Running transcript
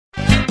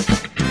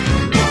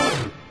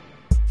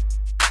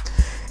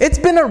It's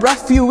been a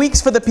rough few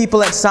weeks for the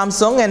people at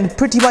Samsung and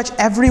pretty much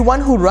everyone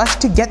who rushed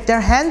to get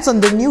their hands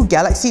on the new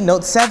Galaxy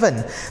Note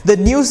 7. The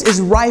news is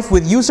rife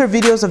with user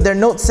videos of their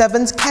Note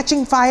 7s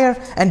catching fire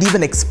and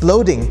even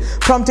exploding,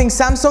 prompting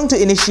Samsung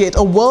to initiate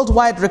a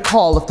worldwide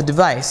recall of the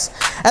device.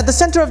 At the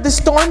center of this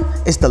storm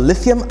is the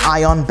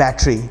lithium-ion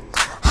battery.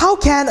 How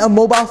can a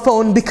mobile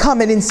phone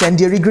become an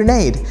incendiary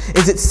grenade?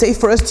 Is it safe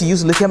for us to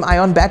use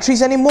lithium-ion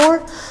batteries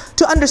anymore?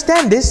 To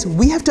understand this,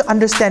 we have to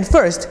understand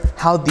first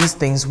how these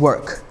things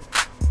work.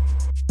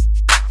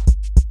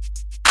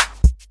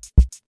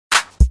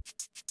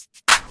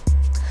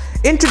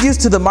 Introduced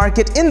to the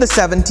market in the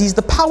 70s,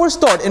 the power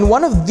stored in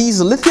one of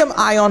these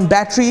lithium-ion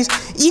batteries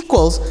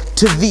equals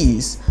to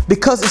these.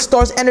 Because it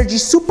stores energy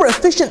super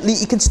efficiently,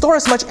 it can store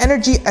as much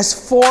energy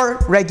as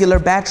 4 regular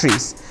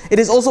batteries. It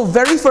is also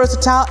very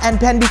versatile and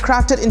can be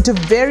crafted into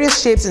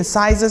various shapes and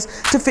sizes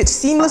to fit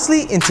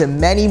seamlessly into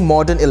many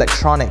modern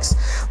electronics.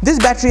 This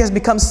battery has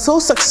become so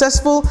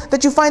successful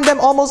that you find them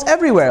almost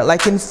everywhere,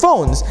 like in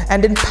phones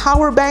and in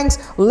power banks,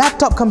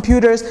 laptop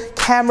computers,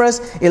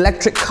 cameras,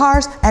 electric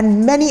cars,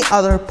 and many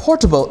other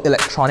portable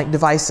electronic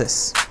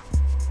devices.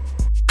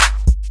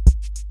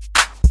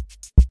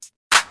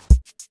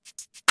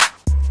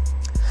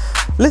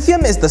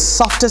 Lithium is the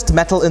softest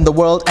metal in the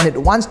world and it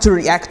wants to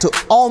react to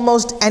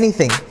almost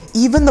anything,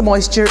 even the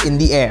moisture in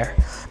the air.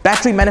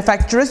 Battery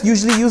manufacturers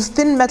usually use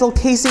thin metal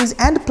casings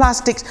and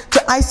plastics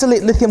to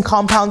isolate lithium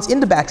compounds in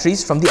the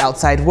batteries from the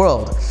outside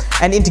world.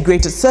 An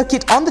integrated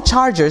circuit on the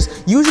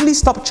chargers usually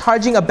stops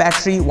charging a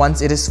battery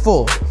once it is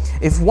full.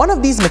 If one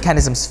of these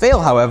mechanisms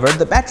fail, however,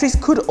 the batteries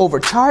could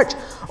overcharge,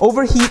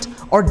 overheat,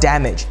 or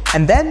damage,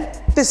 and then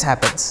this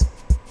happens.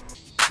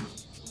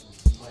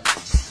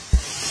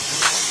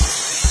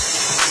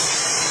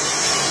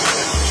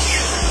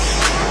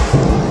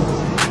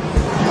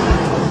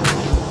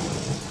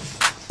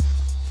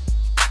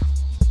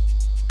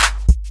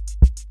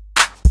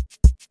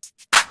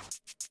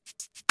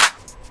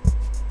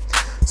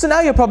 So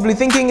now you're probably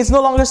thinking it's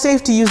no longer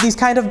safe to use these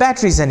kind of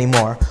batteries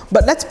anymore.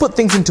 But let's put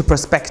things into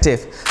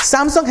perspective.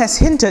 Samsung has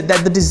hinted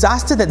that the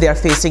disaster that they are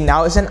facing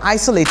now is an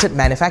isolated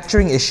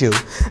manufacturing issue.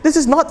 This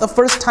is not the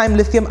first time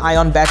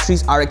lithium-ion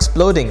batteries are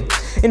exploding.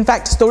 In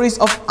fact, stories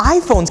of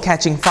iPhones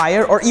catching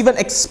fire or even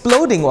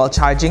exploding while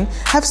charging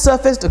have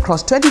surfaced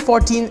across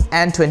 2014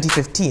 and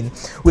 2015,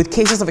 with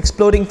cases of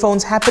exploding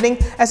phones happening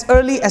as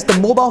early as the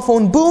mobile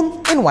phone boom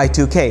in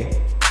Y2K.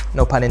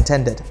 No pun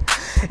intended.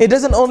 It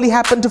doesn't only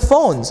happen to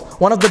phones.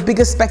 One of the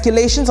biggest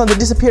speculations on the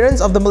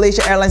disappearance of the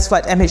Malaysia Airlines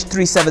flight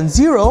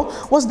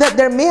MH370 was that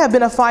there may have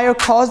been a fire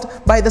caused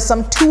by the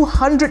some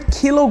 200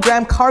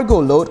 kilogram cargo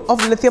load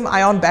of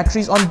lithium-ion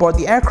batteries on board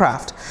the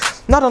aircraft.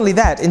 Not only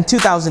that, in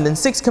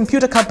 2006,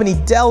 computer company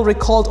Dell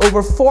recalled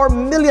over 4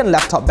 million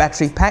laptop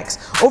battery packs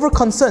over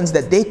concerns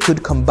that they could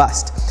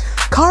combust.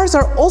 Cars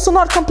are also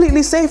not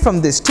completely safe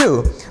from this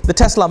too. The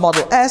Tesla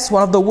Model S,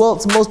 one of the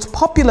world's most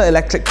popular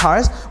electric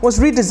cars, was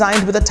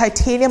redesigned with a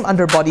titanium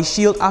underbody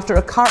shield after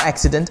a car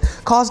accident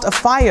caused a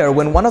fire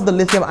when one of the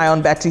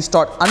lithium-ion batteries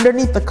stored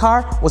underneath the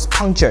car was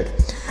punctured.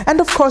 And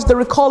of course, the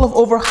recall of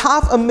over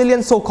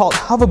 500,000 so-called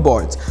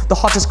hoverboards, the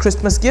hottest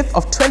Christmas gift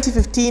of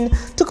 2015,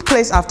 took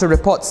place after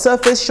reports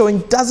surfaced showing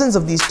dozens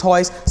of these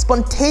toys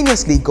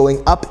spontaneously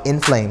going up in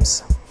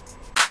flames.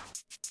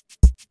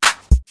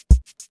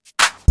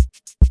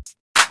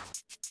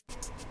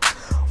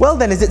 Well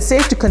then, is it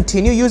safe to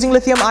continue using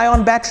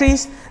lithium-ion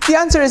batteries? The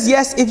answer is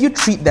yes if you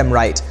treat them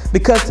right,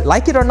 because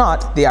like it or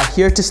not, they are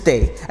here to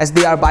stay, as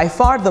they are by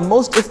far the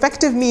most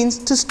effective means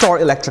to store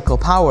electrical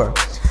power.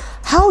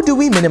 How do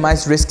we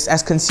minimize risks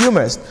as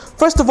consumers?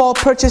 First of all,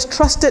 purchase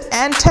trusted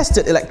and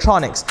tested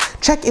electronics.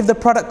 Check if the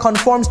product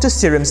conforms to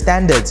SIRIM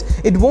standards.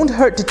 It won't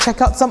hurt to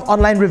check out some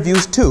online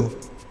reviews too.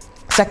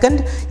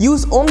 Second,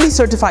 use only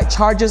certified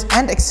chargers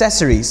and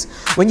accessories.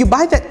 When you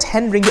buy that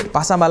 10 ringgit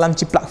pasar malam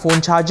ciplak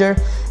phone charger,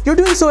 you're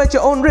doing so at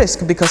your own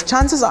risk because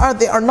chances are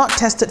they are not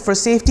tested for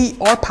safety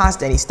or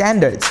passed any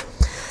standards.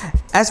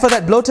 As for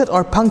that bloated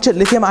or punctured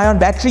lithium-ion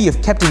battery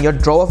you've kept in your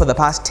drawer for the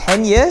past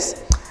 10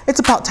 years, it's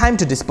about time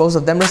to dispose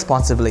of them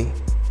responsibly.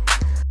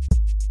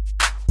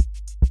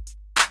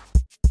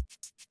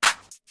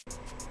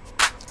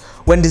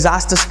 When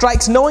disaster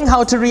strikes, knowing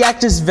how to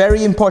react is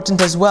very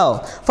important as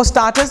well. For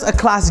starters, a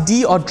Class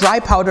D or dry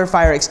powder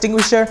fire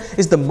extinguisher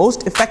is the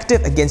most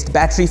effective against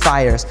battery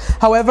fires.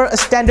 However, a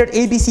standard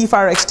ABC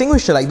fire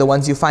extinguisher like the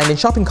ones you find in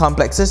shopping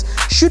complexes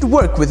should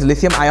work with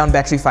lithium-ion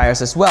battery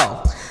fires as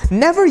well.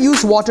 Never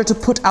use water to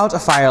put out a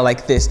fire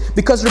like this,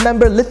 because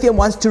remember, lithium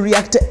wants to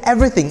react to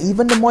everything,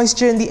 even the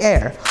moisture in the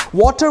air.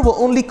 Water will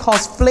only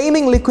cause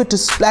flaming liquid to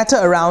splatter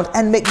around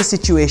and make the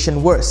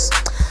situation worse.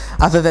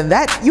 Other than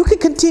that, you can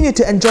continue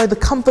to enjoy the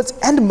comforts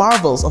and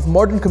marvels of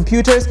modern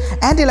computers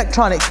and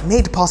electronics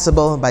made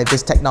possible by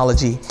this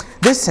technology.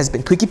 This has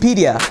been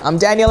Quickiepedia. I'm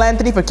Daniel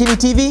Anthony for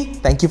KiniTV.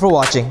 Thank you for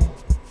watching.